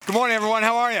Good morning, everyone.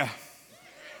 How are you?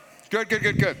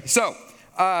 Good. So,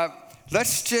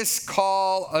 let's just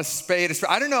call a spade a spade.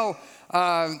 I don't know.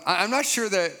 I'm not sure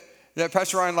that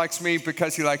Pastor Ryan likes me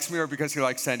because he likes me or because he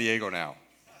likes San Diego now.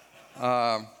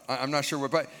 I'm not sure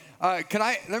what, but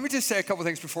let me just say a couple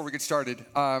things before we get started.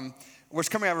 What's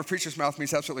coming out of a preacher's mouth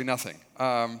means absolutely nothing.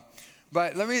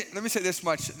 But let me say this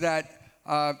much, that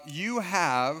you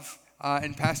have,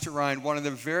 in Pastor Ryan, one of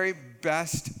the very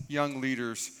best young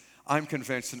leaders, I'm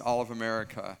convinced, in all of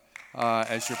America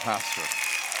as your pastor.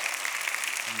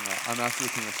 I'm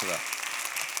absolutely convinced of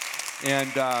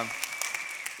that. And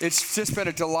it's just been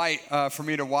a delight for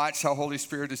me to watch how Holy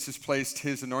Spirit has just placed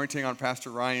his anointing on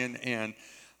Pastor Ryan and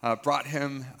brought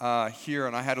him here.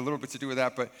 And I had a little bit to do with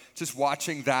that, but just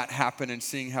watching that happen and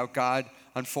seeing how God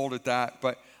unfolded that.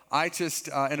 But I just,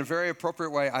 in a very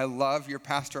appropriate way, I love your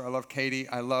pastor. I love Katie.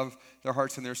 I love their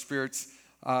hearts and their spirits.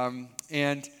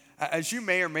 And as you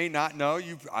may or may not know,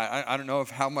 I don't know of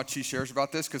how much he shares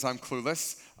about this because I'm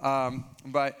clueless.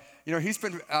 But you know, he's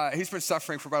been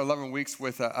suffering for about 11 weeks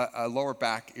with a lower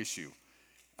back issue,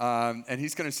 and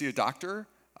he's going to see a doctor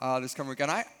this coming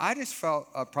weekend. I just felt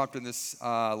prompted in this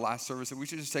last service that we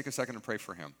should just take a second and pray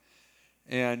for him.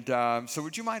 And so,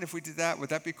 would you mind if we did that? Would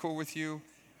that be cool with you?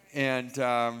 And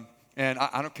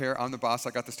I don't care. I'm the boss. I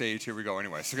got the stage. Here we go.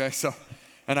 Anyways, okay. So,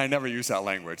 and I never use that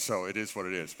language, so it is what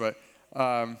it is. But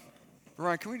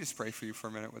Ryan, can we just pray for you for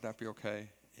a minute? Would that be okay?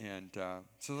 And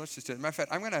so let's just do it. Matter of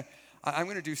fact, I'm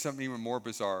gonna do something even more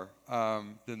bizarre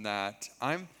than that.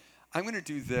 I'm gonna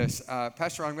do this,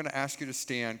 Pastor. I'm gonna ask you to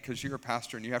stand because you're a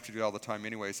pastor and you have to do it all the time,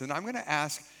 anyways. And I'm gonna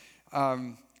ask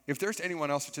if there's anyone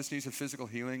else that just needs a physical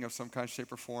healing of some kind,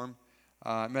 shape, or form.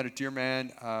 I met a dear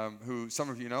man who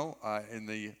some of you know in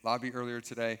the lobby earlier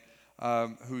today,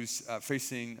 who's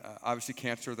facing obviously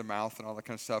cancer of the mouth and all that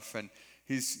kind of stuff, and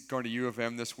he's going to U of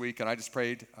M this week, and I just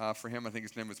prayed for him. I think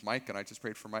his name was Mike, and I just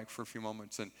prayed for Mike for a few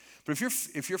moments. But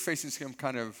if you're facing some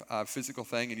kind of physical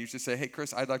thing, and you just say, "Hey,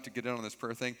 Chris, I'd like to get in on this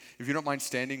prayer thing," if you don't mind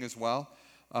standing as well,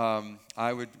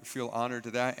 I would feel honored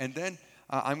to that. And then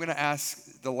I'm going to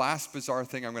ask the last bizarre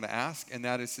thing I'm going to ask, and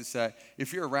that is that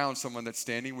if you're around someone that's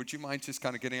standing, would you mind just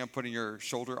kind of getting up, putting your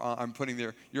shoulder on, I'm putting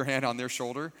your hand on their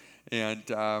shoulder, and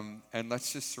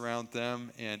let's just surround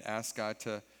them and ask God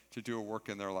to do a work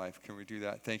in their life. Can we do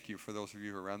that? Thank you for those of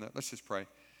you who are around that. Let's just pray.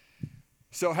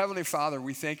 So, Heavenly Father,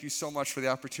 we thank you so much for the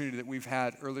opportunity that we've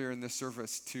had earlier in this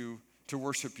service to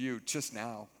worship you just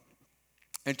now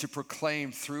and to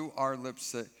proclaim through our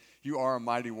lips that you are a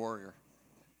mighty warrior,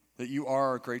 that you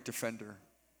are a great defender.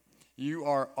 You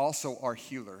are also our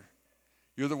healer.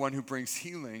 You're the one who brings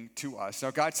healing to us.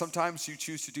 Now, God, sometimes you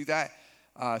choose to do that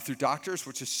through doctors,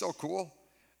 which is so cool.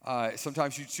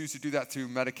 Sometimes you choose to do that through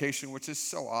medication, which is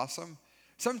so awesome.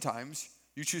 Sometimes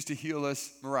you choose to heal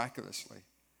us miraculously.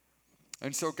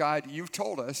 And so, God, you've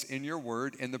told us in your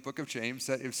word in the book of James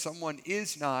that if someone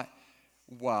is not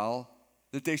well,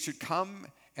 that they should come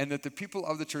and that the people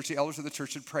of the church, the elders of the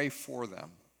church, should pray for them.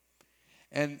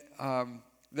 And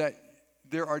that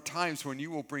there are times when you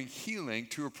will bring healing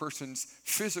to a person's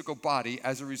physical body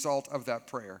as a result of that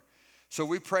prayer. So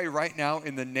we pray right now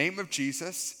in the name of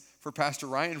Jesus for Pastor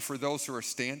Ryan and for those who are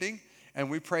standing, and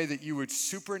we pray that you would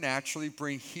supernaturally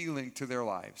bring healing to their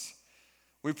lives.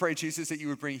 We pray, Jesus, that you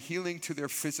would bring healing to their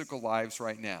physical lives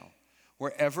right now.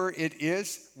 Wherever it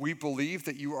is, we believe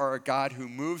that you are a God who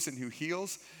moves and who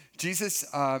heals. Jesus,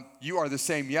 you are the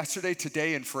same yesterday,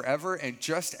 today, and forever. And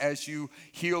just as you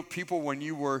healed people when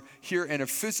you were here in a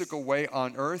physical way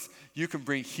on earth, you can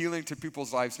bring healing to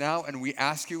people's lives now. And we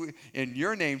ask you in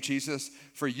your name, Jesus,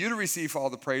 for you to receive all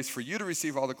the praise, for you to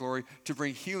receive all the glory, to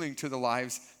bring healing to the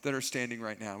lives that are standing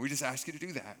right now. We just ask you to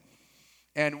do that.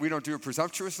 And we don't do it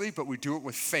presumptuously, but we do it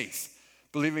with faith,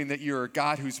 believing that you're a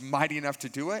God who's mighty enough to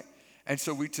do it. And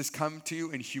so we just come to you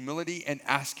in humility and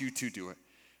ask you to do it.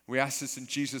 We ask this in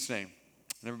Jesus' name.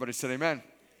 And everybody said amen. Amen.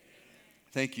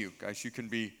 Thank you, guys. You can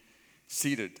be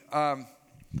seated.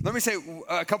 Let me say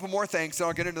a couple more things, and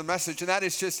I'll get into the message. And that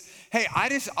is just, hey, I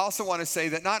just also want to say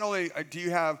that not only do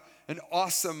you have an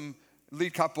awesome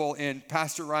lead couple in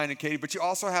Pastor Ryan and Katie, but you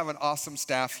also have an awesome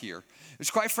staff here.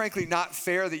 It's quite frankly not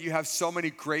fair that you have so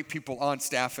many great people on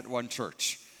staff at one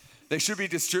church. They should be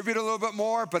distributed a little bit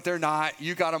more, but they're not.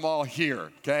 You got them all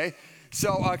here, okay?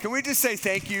 So can we just say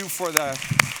thank you for the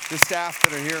staff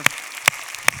that are here?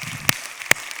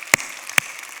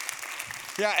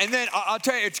 Yeah, and then I'll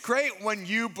tell you, it's great when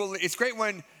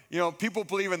people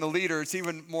believe in the leader. It's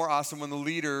even more awesome when the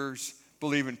leaders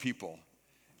believe in people.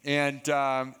 And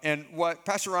what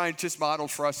Pastor Ryan just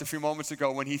modeled for us a few moments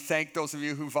ago when he thanked those of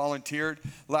you who volunteered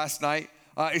last night,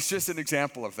 it's just an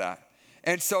example of that.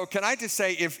 And so can I just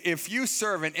say, if you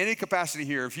serve in any capacity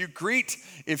here, if you greet,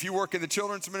 if you work in the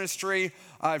children's ministry,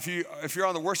 if you're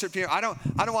on the worship team, I don't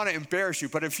want to embarrass you,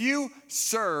 but if you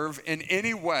serve in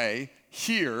any way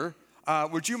here,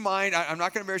 would you mind, I'm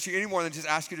not going to embarrass you any more than just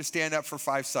ask you to stand up for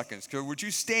 5 seconds. So would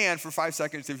you stand for 5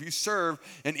 seconds if you serve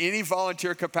in any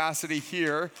volunteer capacity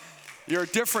here? You're a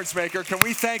difference maker. Can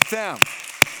we thank them?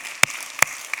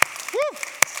 Woo!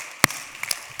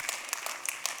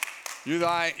 You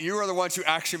are the ones who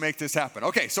actually make this happen.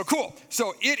 Okay, so cool.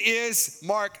 So it is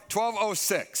Mark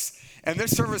 12:06, and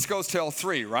this service goes till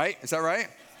 3, right? Is that right?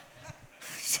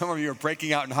 Some of you are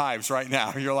breaking out in hives right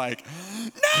now. You're like,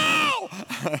 no!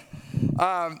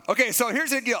 Okay, so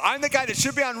here's the deal. I'm the guy that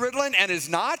should be on Ritalin and is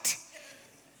not.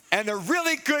 And the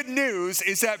really good news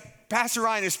is that Pastor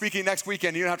Ryan is speaking next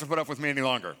weekend. You don't have to put up with me any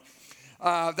longer.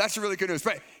 That's the really good news.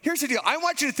 But here's the deal. I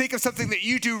want you to think of something that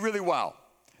you do really well,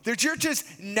 that you're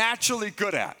just naturally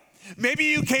good at. Maybe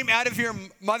you came out of your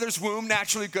mother's womb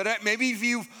naturally good at it. Maybe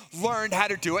you've learned how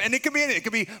to do it. And it could be anything. It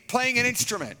could be playing an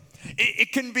instrument.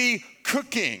 It can be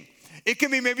cooking. It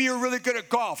can be maybe you're really good at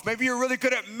golf. Maybe you're really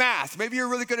good at math. Maybe you're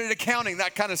really good at accounting,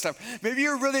 that kind of stuff. Maybe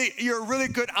you're a really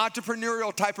good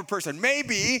entrepreneurial type of person.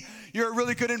 Maybe you're a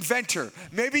really good inventor.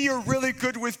 Maybe you're really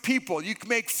good with people. You can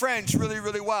make friends really,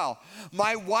 really well.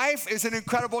 My wife is an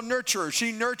incredible nurturer.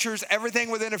 She nurtures everything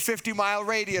within a 50-mile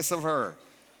radius of her.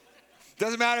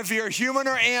 Doesn't matter if you're human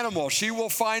or animal, she will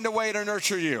find a way to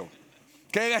nurture you.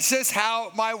 Okay, that's just how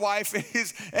my wife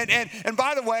is. And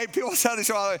by the way, people tell this,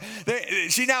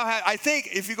 she now has, I think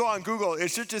if you go on Google,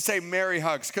 it should just say Mary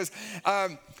Hugs. Because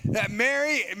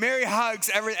Mary hugs,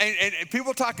 and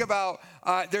people talk about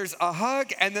there's a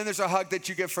hug, and then there's a hug that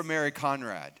you get from Mary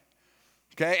Conrad.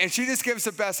 Okay, and she just gives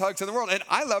the best hugs in the world. And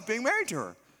I love being married to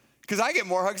her because I get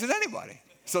more hugs than anybody.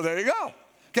 So there you go.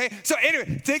 Okay, so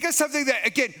anyway, think of something that,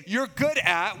 again, you're good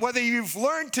at, whether you've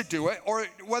learned to do it or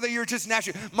whether you're just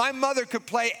naturally. My mother could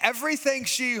play everything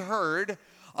she heard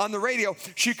on the radio.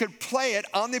 She could play it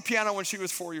on the piano when she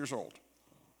was 4 years old.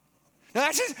 Now,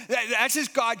 that's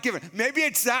just God-given. Maybe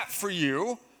it's that for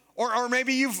you, or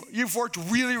maybe you've worked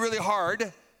really, really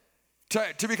hard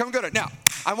to become good at it. Now,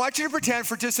 I want you to pretend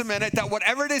for just a minute that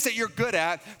whatever it is that you're good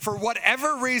at, for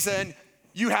whatever reason,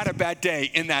 you had a bad day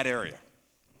in that area.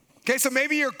 Okay, so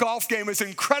maybe your golf game is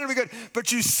incredibly good,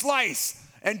 but you slice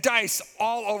and dice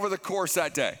all over the course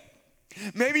that day.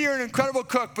 Maybe you're an incredible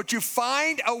cook, but you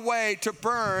find a way to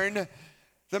burn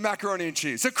the macaroni and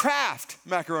cheese, the Kraft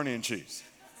macaroni and cheese.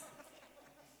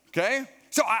 Okay?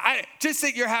 So I just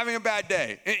think you're having a bad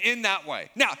day in that way.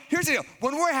 Now, here's the deal.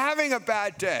 When we're having a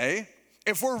bad day,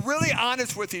 if we're really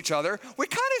honest with each other, we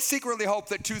kind of secretly hope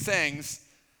that two things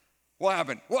will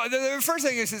happen. Well, the first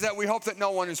thing is that we hope that no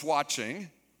one is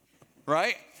watching.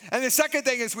 Right? And the second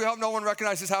thing is we hope no one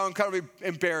recognizes how incredibly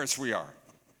embarrassed we are.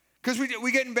 Because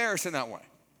we get embarrassed in that way.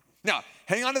 Now,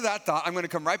 hang on to that thought. I'm going to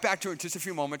come right back to it in just a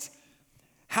few moments.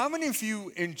 How many of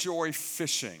you enjoy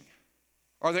fishing?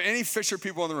 Are there any fisher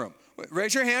people in the room?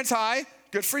 Raise your hands high.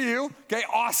 Good for you. Okay,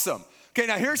 awesome. Okay,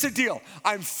 now here's the deal.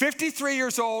 I'm 53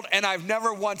 years old and I've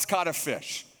never once caught a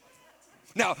fish.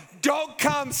 Now, don't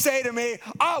come say to me,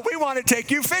 oh, we want to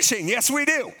take you fishing. Yes, we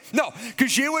do. No,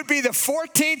 because you would be the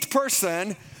 14th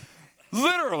person,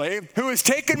 literally, who has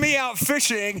taken me out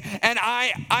fishing, and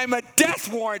I'm a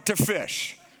death warrant to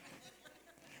fish.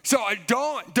 So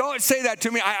don't say that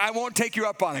to me. I won't take you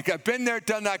up on it. I've been there,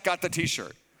 done that, got the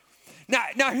t-shirt.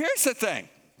 Now here's the thing.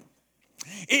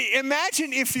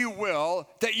 Imagine, if you will,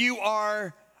 that you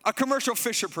are a commercial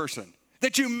fisher person,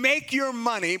 that you make your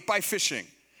money by fishing.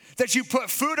 That you put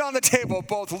food on the table,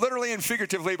 both literally and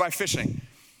figuratively, by fishing.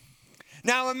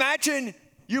 Now imagine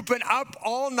you've been up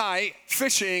all night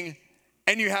fishing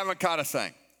and you haven't caught a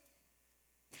thing.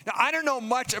 Now I don't know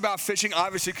much about fishing,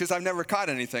 obviously, because I've never caught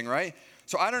anything, right?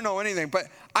 So I don't know anything, but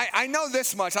I know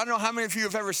this much. I don't know how many of you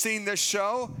have ever seen this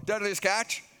show, Deadliest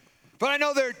Catch, but I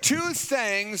know there are two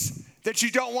things that you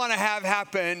don't want to have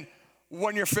happen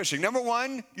when you're fishing. Number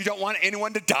one, you don't want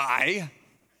anyone to die.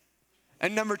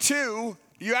 And number two,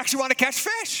 you actually want to catch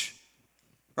fish,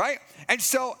 right? And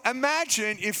so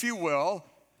imagine, if you will,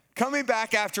 coming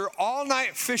back after all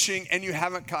night fishing and you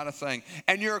haven't caught a thing.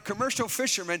 And you're a commercial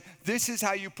fisherman. This is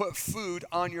how you put food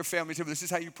on your family table. This is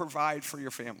how you provide for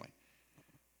your family.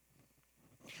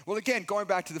 Well, again, going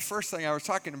back to the first thing I was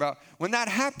talking about, when that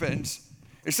happens,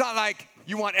 it's not like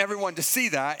you want everyone to see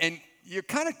that and you're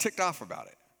kind of ticked off about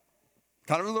it.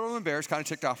 Kind of a little embarrassed, kind of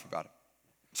ticked off about it.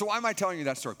 So why am I telling you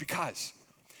that story? Because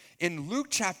in Luke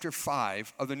chapter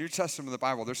 5 of the New Testament of the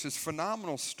Bible, there's this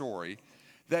phenomenal story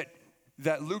that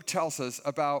Luke tells us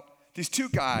about these two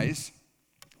guys,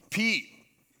 Pete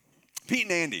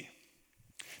and Andy.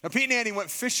 Now, Pete and Andy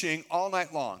went fishing all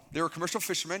night long. They were commercial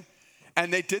fishermen,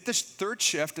 and they did this third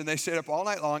shift, and they stayed up all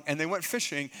night long, and they went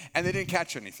fishing, and they didn't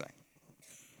catch anything.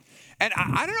 And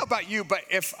I don't know about you, but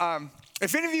if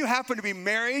any of you happen to be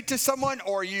married to someone,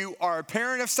 or you are a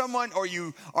parent of someone, or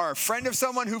you are a friend of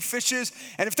someone who fishes,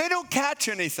 and if they don't catch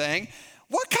anything,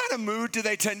 what kind of mood do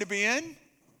they tend to be in?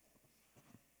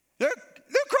 They're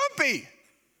grumpy.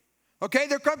 Okay,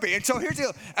 they're grumpy. And so here's the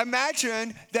deal.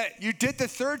 Imagine that you did the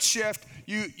third shift,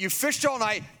 you fished all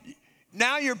night,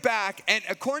 now you're back, and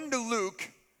according to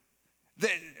Luke,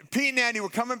 Pete and Andy were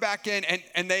coming back in,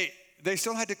 and they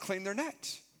still had to clean their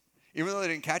nets. Even though they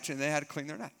didn't catch it, they had to clean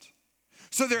their nets.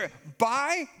 So they're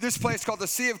by this place called the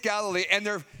Sea of Galilee, and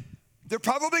they're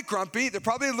probably grumpy. They're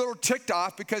probably a little ticked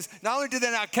off because not only did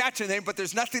they not catch anything, but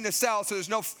there's nothing to sell, so there's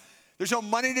no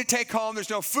money to take home, there's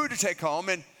no food to take home.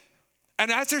 And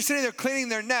as they're sitting there cleaning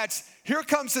their nets, here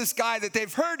comes this guy that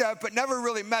they've heard of but never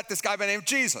really met, this guy by the name of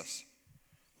Jesus.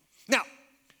 Now,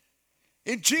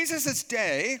 in Jesus'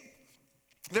 day,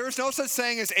 there was no such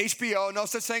thing as HBO, no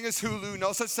such thing as Hulu,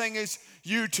 no such thing as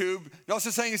YouTube, no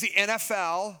such thing as the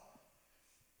NFL.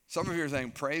 Some of you are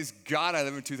saying, praise God, I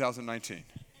live in 2019.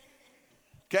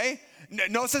 Okay?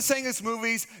 No such thing as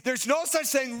movies. There's no such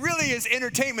thing really as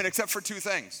entertainment except for two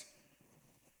things.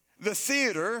 The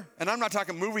theater, and I'm not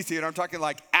talking movie theater, I'm talking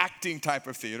like acting type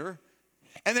of theater.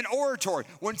 And then oratory,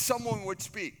 when someone would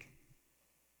speak.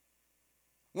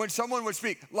 When someone would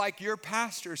speak, like your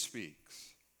pastor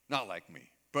speaks. Not like me,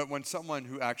 but when someone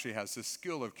who actually has the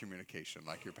skill of communication,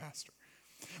 like your pastor.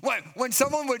 When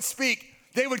someone would speak,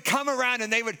 they would come around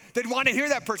and they'd want to hear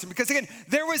that person because, again,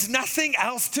 there was nothing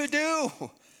else to do,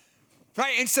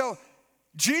 right? And so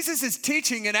Jesus is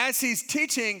teaching, and as he's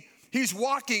teaching, he's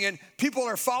walking, and people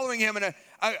are following him, and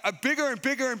a bigger and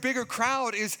bigger and bigger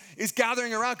crowd is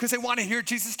gathering around because they want to hear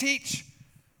Jesus teach.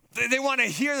 They want to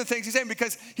hear the things he's saying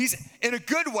because he's, in a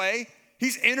good way,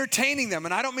 he's entertaining them.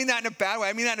 And I don't mean that in a bad way.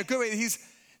 I mean that in a good way.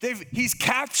 He's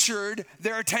captured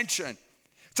their attention.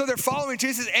 So they're following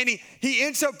Jesus, and he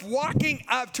ends up walking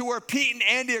up to where Pete and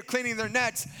Andy are cleaning their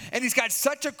nets, and he's got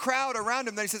such a crowd around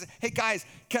him that he says, hey guys,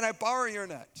 can I borrow your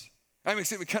net?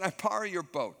 Can I borrow your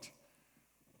boat?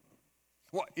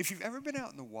 Well, if you've ever been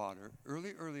out in the water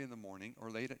early in the morning or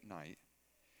late at night,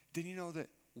 then you know that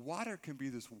water can be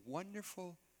this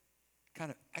wonderful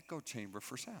kind of echo chamber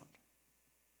for sound.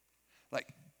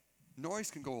 Like,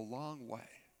 noise can go a long way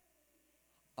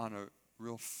on a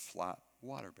real flat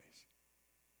water base.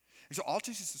 And so all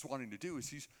Jesus is wanting to do is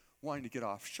he's wanting to get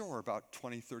offshore about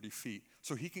 20, 30 feet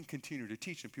so he can continue to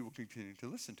teach and people can continue to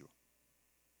listen to him.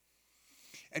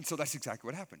 And so that's exactly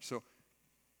what happened. So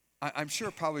I'm sure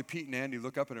probably Pete and Andy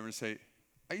look up at him and say,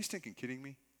 are you stinking kidding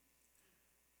me?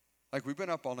 Like, we've been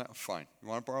up all night. Fine. You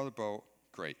want to borrow the boat?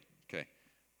 Great. Okay.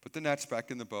 Put the nets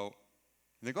back in the boat.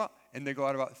 And they go out. And they go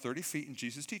out about 30 feet, and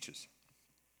Jesus teaches.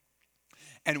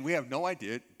 And we have no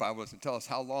idea, the Bible doesn't tell us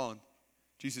how long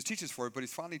Jesus teaches for it, but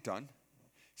he's finally done. He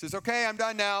says, okay, I'm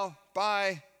done now.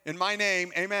 Bye. In my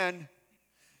name, amen.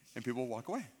 And people walk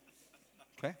away.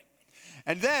 Okay?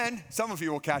 And then, some of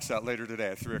you will catch that later today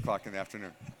at 3 o'clock in the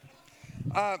afternoon.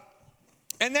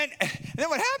 And then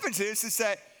what happens is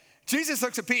that Jesus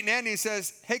looks at Pete and Andy and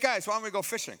says, hey guys, why don't we go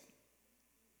fishing?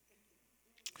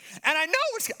 And I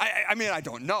know I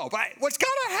don't know, but what's got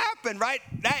to happen, right?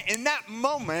 That in that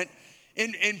moment,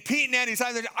 in Pete and Andy's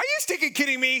eyes, are you stinking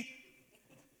kidding me?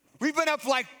 We've been up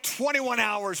like 21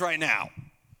 hours right now.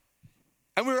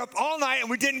 And we were up all night and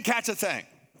we didn't catch a thing.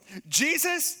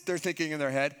 Jesus, they're thinking in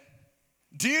their head,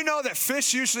 do you know that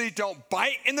fish usually don't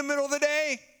bite in the middle of the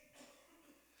day?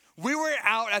 We were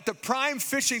out at the prime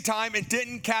fishing time and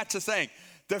didn't catch a thing.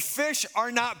 The fish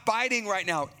are not biting right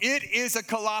now. It is a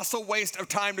colossal waste of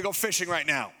time to go fishing right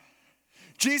now.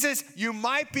 Jesus, you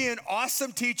might be an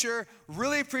awesome teacher,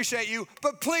 really appreciate you,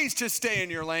 but please just stay in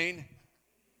your lane.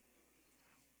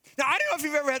 Now, I don't know if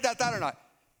you've ever had that thought or not.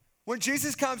 When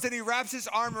Jesus comes and he wraps his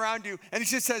arm around you and he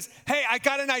just says, hey, I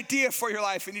got an idea for your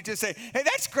life. And you just say, hey,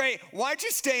 that's great. Why'd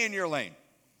you stay in your lane?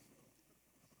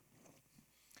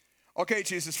 Okay,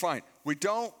 Jesus, fine. We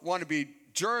don't want to be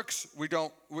jerks.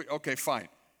 Okay, fine.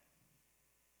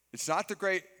 It's not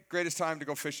the greatest time to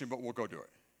go fishing, but we'll go do it.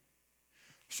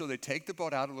 So they take the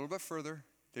boat out a little bit further.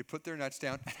 They put their nets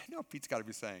down. And I know Pete's got to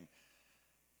be saying,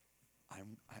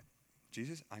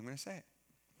 Jesus, I'm going to say it.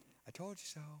 I told you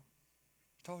so.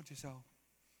 Told you so.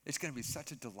 It's going to be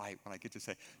such a delight when I get to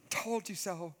say, told you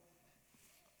so.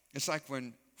 It's like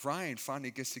when Ryan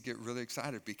finally gets to get really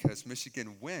excited because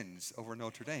Michigan wins over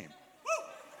Notre Dame.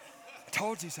 I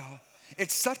told you so.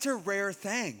 It's such a rare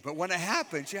thing, but when it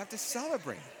happens, you have to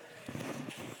celebrate.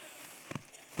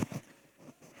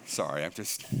 Sorry,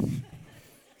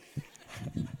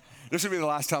 This will be the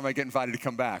last time I get invited to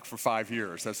come back for 5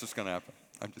 years. That's what's going to happen.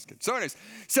 I'm just kidding. So anyways,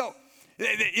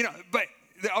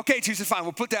 okay, Jesus, fine.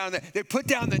 We'll put down they put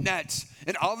down the nets,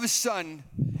 and all of a sudden,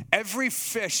 every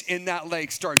fish in that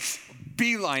lake starts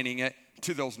beelining it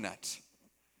to those nets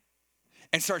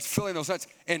and starts filling those nets.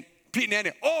 And Pete and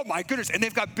Andy, oh my goodness, and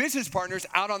they've got business partners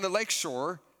out on the lake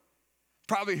shore,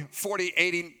 probably 40,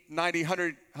 80, 90,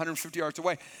 100, 150 yards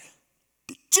away.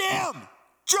 Jim,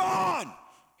 John,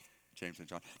 James and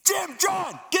John, Jim,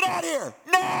 John, get out here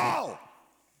now.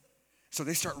 So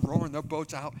they start rowing their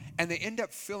boats out, and they end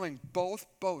up filling both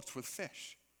boats with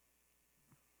fish.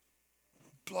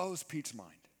 Blows Pete's mind.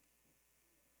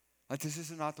 Like, this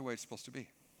is not the way it's supposed to be.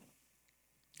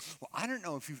 Well, I don't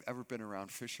know if you've ever been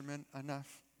around fishermen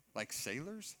enough, like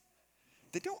sailors.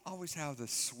 They don't always have the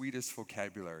sweetest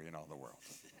vocabulary in all the world.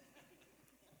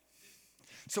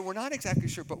 So we're not exactly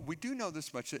sure, but we do know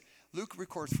this much, that Luke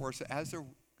records for us that as they're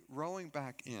rowing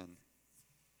back in,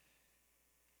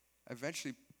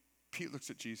 eventually Pete looks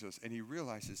at Jesus and he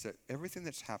realizes that everything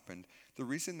that's happened, the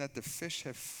reason that the fish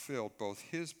have filled both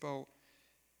his boat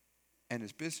and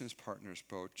his business partner's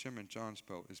boat, Jim and John's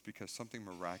boat, is because something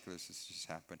miraculous has just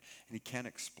happened. And he can't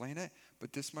explain it,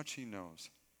 but this much he knows.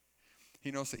 He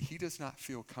knows that he does not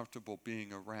feel comfortable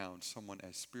being around someone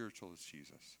as spiritual as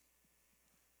Jesus.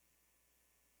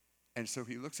 And so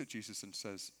he looks at Jesus and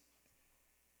says,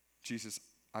 Jesus,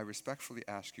 I respectfully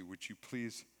ask you, would you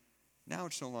please, now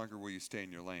it's no longer will you stay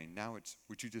in your lane. Now it's,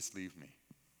 would you just leave me?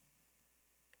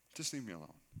 Just leave me alone.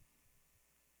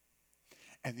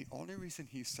 And the only reason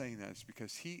he's saying that is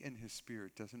because he in his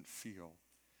spirit doesn't feel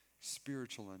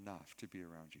spiritual enough to be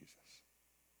around Jesus.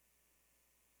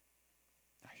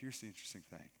 Now here's the interesting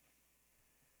thing.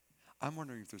 I'm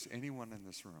wondering if there's anyone in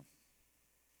this room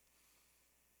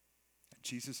that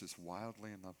Jesus is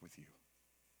wildly in love with you.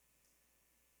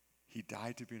 He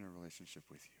died to be in a relationship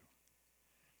with you,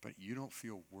 but you don't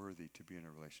feel worthy to be in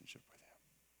a relationship with him.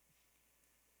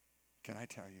 Can I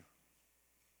tell you?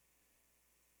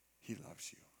 He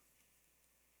loves you.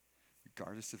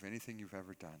 Regardless of anything you've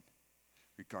ever done,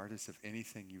 regardless of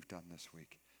anything you've done this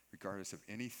week, regardless of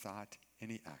any thought,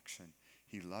 any action,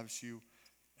 he loves you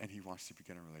and he wants to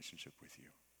begin a relationship with you.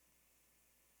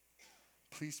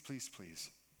 Please, please,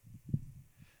 please,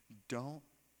 don't,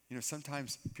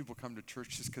 sometimes people come to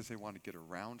church just because they want to get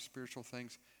around spiritual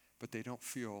things, but they don't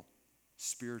feel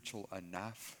spiritual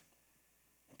enough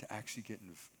to actually get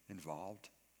involved.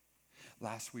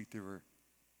 Last week there were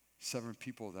 7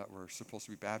 people that were supposed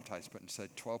to be baptized, but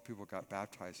instead 12 people got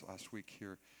baptized last week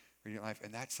here at Radiant Life.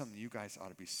 And that's something you guys ought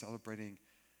to be celebrating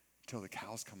till the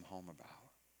cows come home about.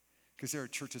 Because there are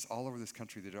churches all over this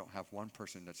country that don't have one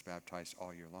person that's baptized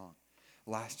all year long.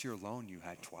 Last year alone, you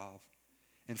had 12.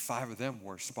 And 5 of them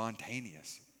were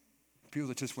spontaneous. People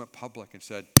that just went public and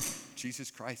said,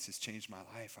 Jesus Christ has changed my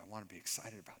life. I want to be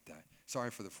excited about that. Sorry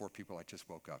for the 4 people I just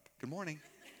woke up. Good morning.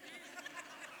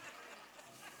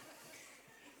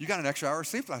 You got an extra hour of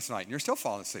sleep last night and you're still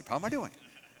falling asleep. How am I doing?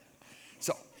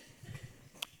 So,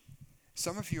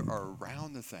 some of you are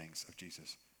around the things of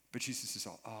Jesus, but Jesus is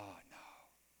all, oh no.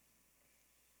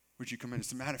 Would you come in?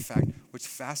 As a matter of fact, what's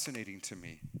fascinating to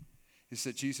me is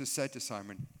that Jesus said to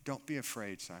Simon, don't be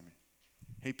afraid, Simon.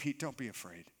 Hey, Pete, don't be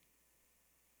afraid.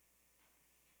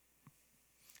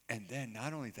 And then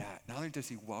not only that, not only does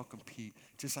he welcome Pete,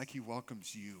 just like he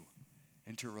welcomes you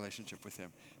into a relationship with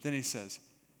him, then he says,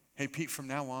 hey, Pete, from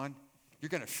now on, you're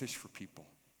going to fish for people.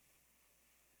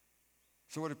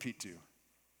 So what did Pete do?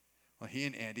 Well, he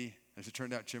and Andy, as it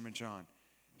turned out, Jim and John,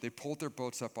 they pulled their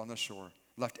boats up on the shore,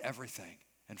 left everything,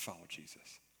 and followed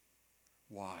Jesus.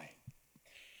 Why?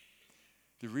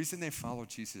 The reason they followed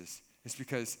Jesus is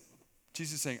because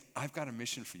Jesus is saying, I've got a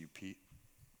mission for you, Pete.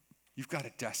 You've got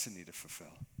a destiny to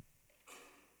fulfill.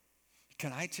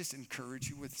 Can I just encourage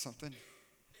you with something?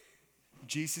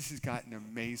 Jesus has got an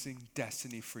amazing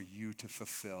destiny for you to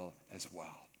fulfill as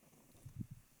well.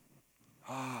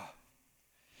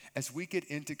 As we get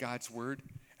into God's word,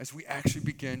 as we actually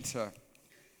begin to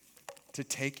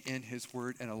take in his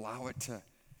word and allow it to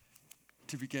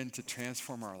begin to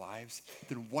transform our lives,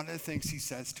 then one of the things he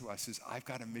says to us is, I've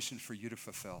got a mission for you to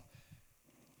fulfill.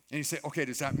 And you say, okay,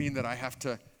 does that mean that I have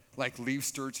to leave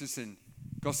Sturgis and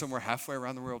go somewhere halfway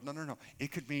around the world? No.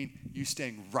 It could mean you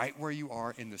staying right where you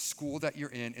are, in the school that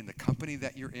you're in the company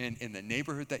that you're in the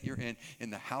neighborhood that you're in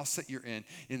the house that you're in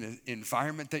the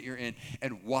environment that you're in,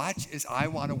 and watch as I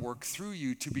want to work through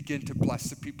you to begin to bless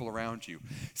the people around you.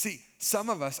 See, some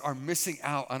of us are missing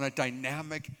out on a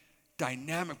dynamic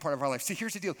part of our life. See,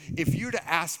 here's the deal. If you were to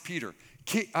ask Peter,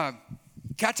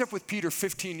 catch up with Peter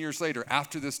 15 years later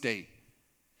after this date,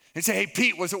 and say, hey,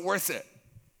 Pete, was it worth it?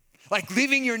 Like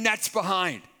leaving your nets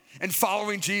behind, and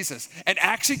following Jesus and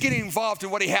actually getting involved in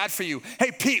what he had for you.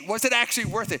 Hey, Pete, was it actually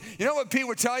worth it? You know what Pete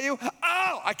would tell you?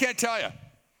 Oh, I can't tell you.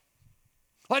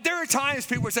 Like there are times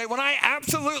Pete would say, when I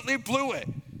absolutely blew it.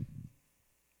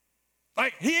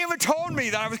 Like he even told me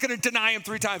that I was going to deny him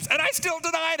 3 times, and I still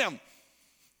denied him.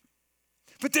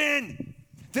 But then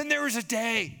there was a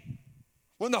day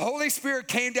when the Holy Spirit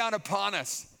came down upon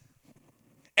us,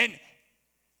 and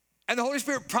the Holy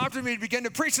Spirit prompted me to begin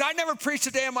to preach. And I'd never preached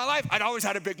a day in my life. I'd always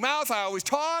had a big mouth. I always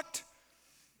talked.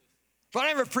 But I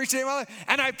never preached a day in my life.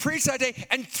 And I preached that day,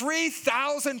 and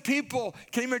 3,000 people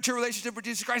came into a relationship with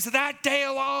Jesus Christ that day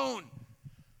alone.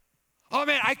 Oh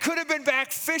man, I could have been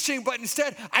back fishing, but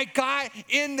instead I got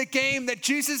in the game that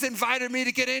Jesus invited me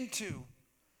to get into.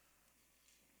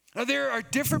 Now there are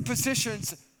different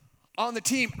positions on the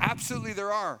team. Absolutely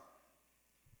there are.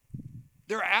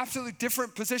 There are absolutely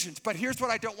different positions, but here's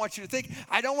what I don't want you to think.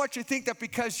 I don't want you to think that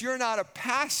because you're not a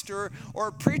pastor or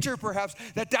a preacher perhaps,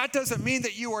 that doesn't mean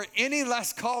that you are any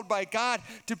less called by God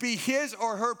to be his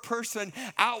or her person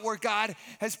out where God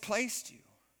has placed you.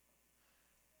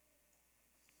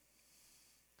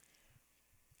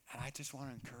 And I just want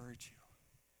to encourage you.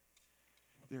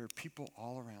 There are people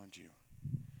all around you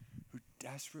who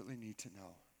desperately need to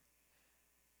know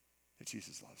that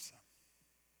Jesus loves them.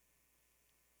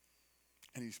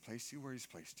 And he's placed you where he's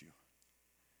placed you.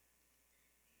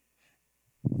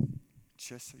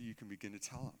 Just so you can begin to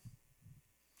tell him.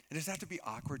 It doesn't have to be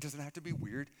awkward. It doesn't have to be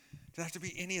weird. It doesn't have to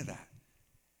be any of that.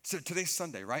 So today's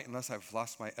Sunday, right? Unless I've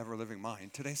lost my ever-living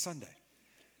mind. Today's Sunday.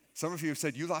 Some of you have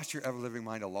said, you lost your ever-living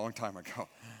mind a long time ago.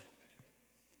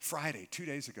 Friday, 2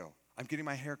 days ago, I'm getting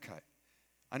my hair cut.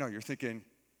 I know, you're thinking,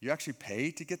 you actually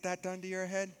pay to get that done to your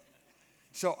head?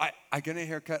 So I get a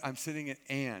haircut. I'm sitting at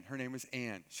Ann. Her name is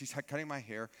Ann. She's cutting my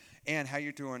hair. Ann, how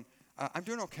you doing? I'm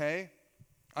doing okay.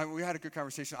 We had a good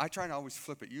conversation. I try and always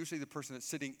flip it. Usually the person that's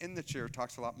sitting in the chair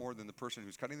talks a lot more than the person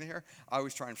who's cutting the hair. I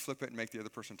always try and flip it and make the other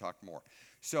person talk more.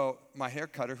 So my hair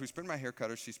cutter, who's been my hair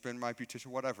cutter, she's been my beautician,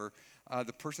 whatever,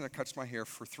 the person that cuts my hair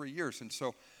for 3 years. And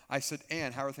so I said,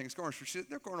 Ann, how are things going? She said,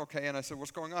 they're going okay. And I said,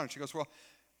 what's going on? And she goes, well,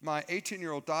 my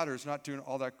 18-year-old daughter is not doing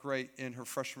all that great in her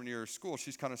freshman year of school.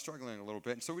 She's kind of struggling a little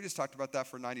bit. And so we just talked about that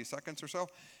for 90 seconds or so.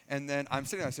 And then I'm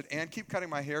sitting there. I said, Ann, keep cutting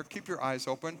my hair. Keep your eyes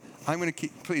open.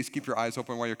 Please keep your eyes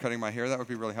open while you're cutting my hair. That would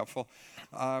be really helpful.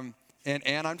 And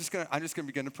Ann, I'm just gonna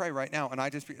begin to pray right now.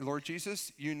 And Lord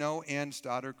Jesus, you know Ann's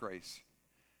daughter, Grace.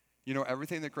 You know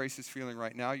everything that Grace is feeling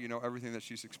right now. You know everything that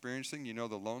she's experiencing. You know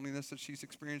the loneliness that she's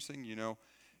experiencing. You know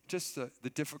just the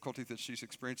difficulty that she's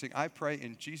experiencing. I pray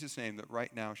in Jesus' name that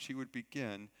right now she would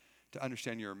begin to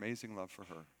understand your amazing love for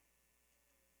her.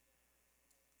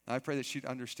 I pray that she'd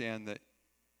understand that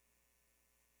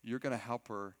you're going to help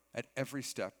her at every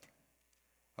step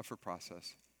of her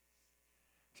process.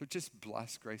 So just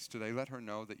bless Grace today. Let her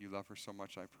know that you love her so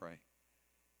much, I pray.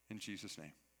 In Jesus'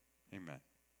 name, amen.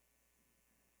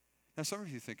 Now some of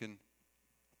you thinking,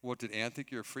 well, did Ann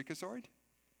think you're a freakazoid?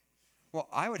 Well,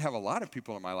 I would have a lot of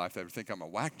people in my life that would think I'm a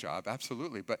whack job,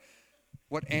 absolutely. But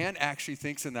what Ann actually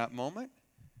thinks in that moment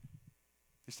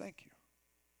is thank you.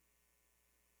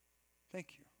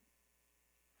 Thank you.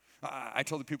 I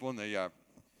told the people in the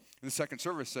second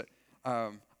service that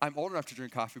I'm old enough to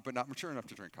drink coffee, but not mature enough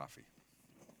to drink coffee.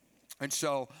 And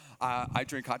so I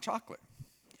drink hot chocolate.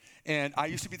 And I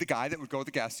used to be the guy that would go to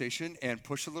the gas station and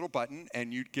push a little button,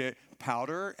 and you'd get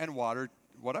powder and water,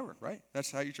 whatever, right? That's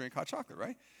how you drink hot chocolate,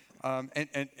 right?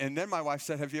 And then my wife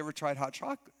said, have you ever tried hot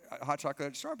chocolate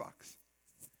at Starbucks?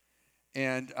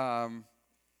 And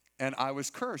I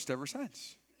was cursed ever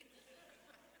since.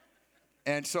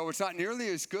 And so it's not nearly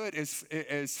as good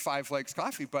as Five Legs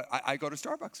coffee, but I go to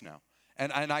Starbucks now,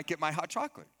 and I get my hot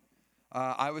chocolate.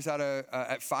 I was at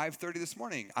 5:30 this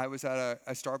morning. I was at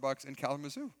a Starbucks in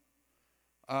Kalamazoo.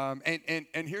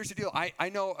 And here's the deal. I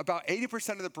know about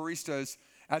 80% of the baristas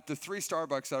at the 3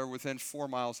 Starbucks that are within 4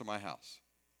 miles of my house.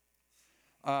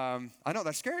 I know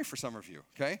that's scary for some of you,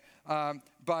 okay?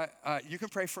 But you can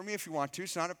pray for me if you want to.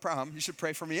 It's not a problem. You should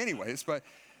pray for me anyways. But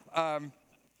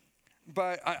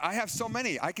I have so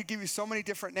many. I could give you so many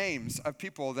different names of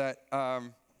people that,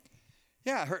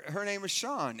 her name is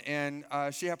Sean, and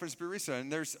she happens to be barista.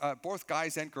 And there's both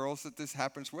guys and girls that this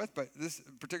happens with. But this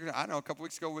particular, I don't know, a couple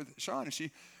weeks ago with Sean, and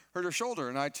she hurt her shoulder.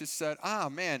 And I just said,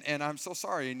 man, and I'm so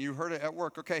sorry. And you heard it at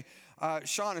work. Okay,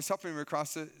 Sean is helping me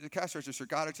across the cash register.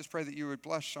 God, I just pray that you would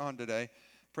bless Sean today.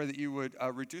 Pray that you would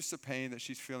reduce the pain that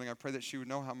she's feeling. I pray that she would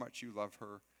know how much you love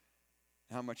her,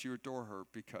 and how much you adore her,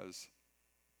 because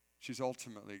she's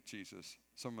ultimately, Jesus,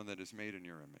 someone that is made in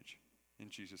your image. In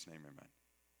Jesus' name, amen.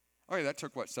 Okay, that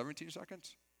took, 17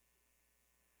 seconds?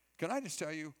 Can I just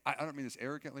tell you, I don't mean this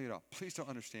arrogantly at all. Please do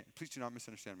not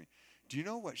misunderstand me. Do you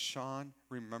know what Sean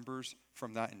remembers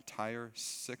from that entire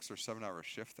 6 or 7 hour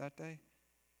shift that day?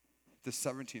 The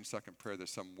 17-second prayer that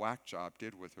some whack job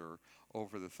did with her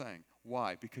over the thing.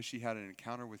 Why? Because she had an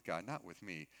encounter with God, not with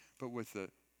me, but with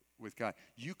God.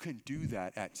 You can do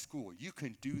that at school. You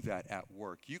can do that at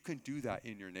work. You can do that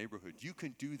in your neighborhood. You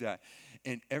can do that,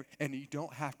 and you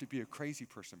don't have to be a crazy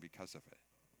person because of it.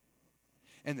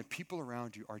 And the people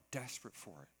around you are desperate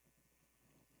for it.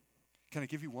 Can I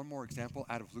give you one more example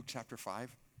out of Luke chapter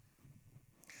 5?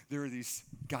 There are these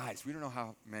guys. We don't know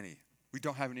how many. We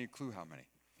don't have any clue how many.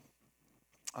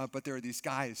 But there are these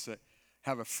guys that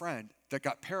have a friend that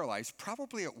got paralyzed,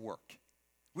 probably at work.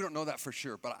 We don't know that for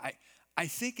sure, but I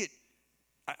think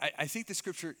the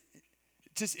scripture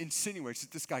just insinuates that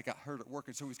this guy got hurt at work,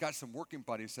 and so he's got some working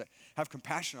buddies that have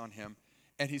compassion on him,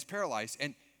 and he's paralyzed,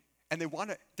 and they want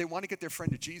to get their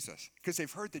friend to Jesus because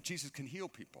they've heard that Jesus can heal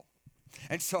people,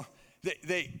 and so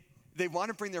they want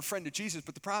to bring their friend to Jesus,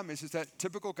 but the problem is that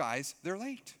typical guys, they're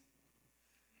late.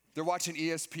 They're watching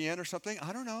ESPN or something,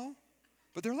 I don't know,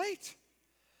 but they're late.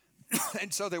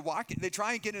 And so they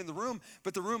try and get in the room,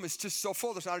 but the room is just so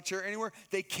full. There's not a chair anywhere.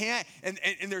 They can't, and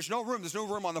there's no room. There's no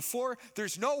room on the floor.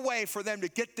 There's no way for them to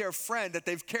get their friend that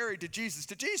they've carried to Jesus.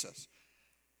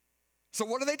 So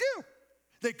what do?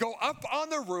 They go up on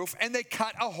the roof and they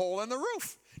cut a hole in the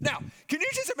roof. Now, can you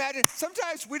just imagine,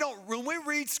 sometimes when we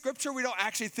read scripture, we don't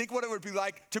actually think what it would be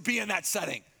like to be in that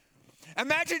setting.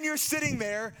 Imagine you're sitting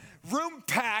there, room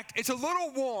packed, it's a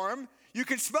little warm, you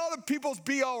can smell the people's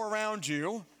BO around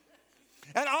you,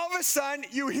 and all of a sudden,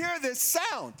 you hear this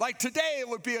sound. Like today, it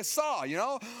would be a saw,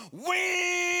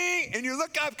 Whee! And you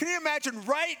look up. Can you imagine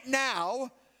right now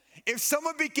if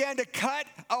someone began to cut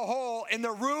a hole in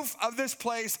the roof of this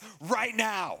place right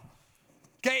now?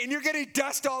 Okay, and you're getting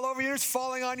dust all over you. It's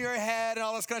falling on your head and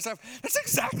all this kind of stuff. That's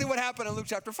exactly what happened in Luke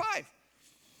chapter 5.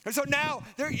 And so now,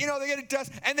 they're getting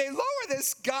dust, and they lower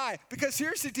this guy. Because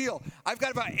here's the deal. I've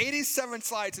got about 87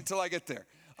 slides until I get there.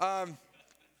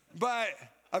 But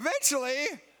eventually,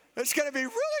 it's going to be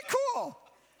really cool.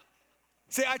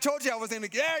 See, I told you I wasn't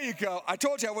going to, there you go. I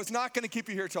told you I was not going to keep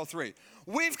you here till 3.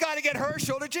 We've got to get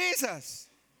Herschel to Jesus.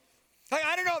 Like,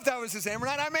 I don't know if that was his name or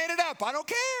not. I made it up. I don't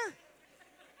care.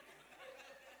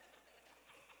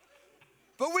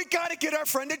 But we got to get our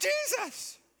friend to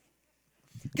Jesus.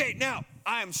 Okay, now,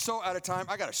 I am so out of time.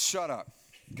 I got to shut up.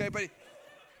 Okay, buddy?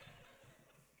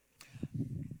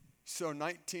 So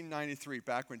 1993,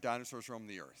 back when dinosaurs roamed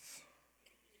the earth.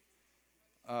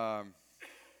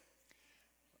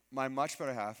 My much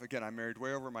better half, again, I married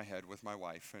way over my head with my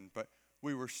wife, but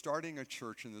we were starting a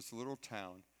church in this little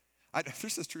town.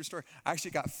 This is a true story. I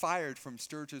actually got fired from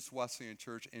Sturgis Wesleyan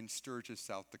Church in Sturgis,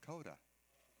 South Dakota.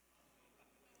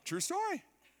 True story.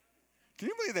 Can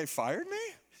you believe they fired me?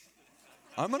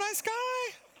 I'm a nice guy.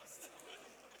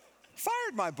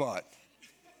 Fired my butt.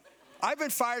 I've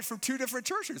been fired from 2 different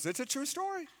churches. It's a true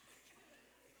story.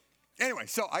 Anyway,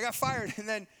 so I got fired, and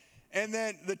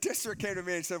then the district came to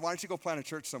me and said, why don't you go plant a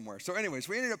church somewhere? So anyways,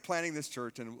 we ended up planting this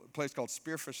church in a place called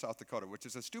Spearfish, South Dakota, which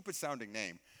is a stupid-sounding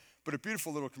name, but a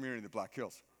beautiful little community in the Black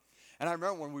Hills. And I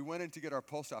remember when we went in to get our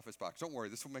post office box. Don't worry,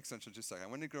 this will make sense in just a second. I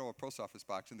went in to get our post office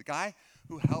box, and the guy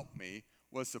who helped me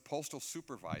was the postal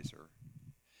supervisor.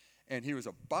 And he was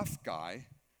a buff guy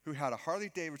who had a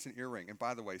Harley-Davidson earring. And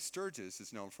by the way, Sturgis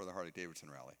is known for the Harley-Davidson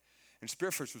rally. And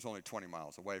Spearfish was only 20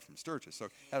 miles away from Sturgis. So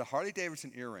he had a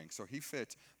Harley-Davidson earring, so he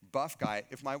fits buff guy.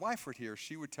 If my wife were here,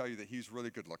 she would tell you that he's really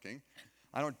good looking.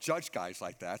 I don't judge guys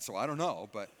like that, so I don't know.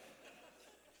 But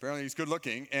apparently he's good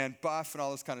looking and buff and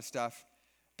all this kind of stuff.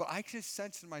 But I just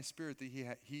sensed in my spirit that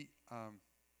he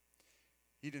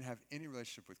didn't have any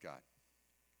relationship with God.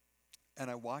 And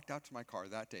I walked out to my car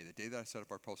that day, the day that I set up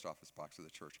our post office box at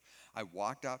the church. I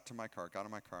walked out to my car, got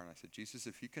in my car, and I said, Jesus,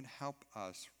 if you can help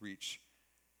us reach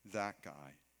that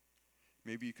guy,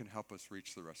 maybe you can help us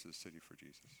reach the rest of the city for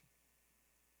Jesus.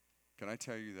 Can I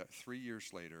tell you that 3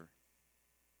 years later,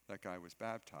 that guy was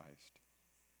baptized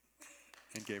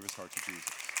and gave his heart to Jesus.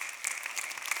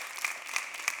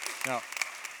 Now,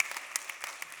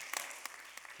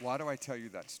 why do I tell you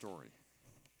that story?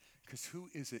 Because who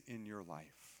is it in your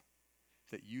life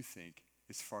that you think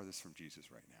is farthest from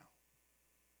Jesus right now?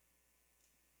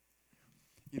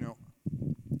 You know,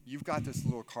 you've got this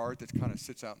little card that kind of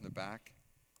sits out in the back,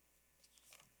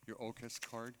 your OCUS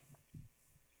card.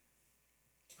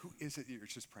 Who is it that you're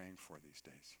just praying for these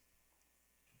days?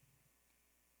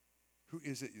 Who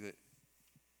is it that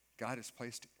God has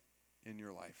placed in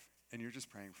your life and you're just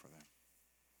praying for them?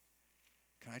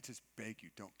 Can I just beg you,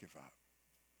 don't give up.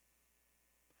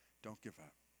 Don't give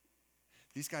up.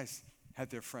 These guys had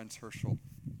their friends Herschel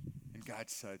And God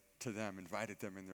said to them, invited them in their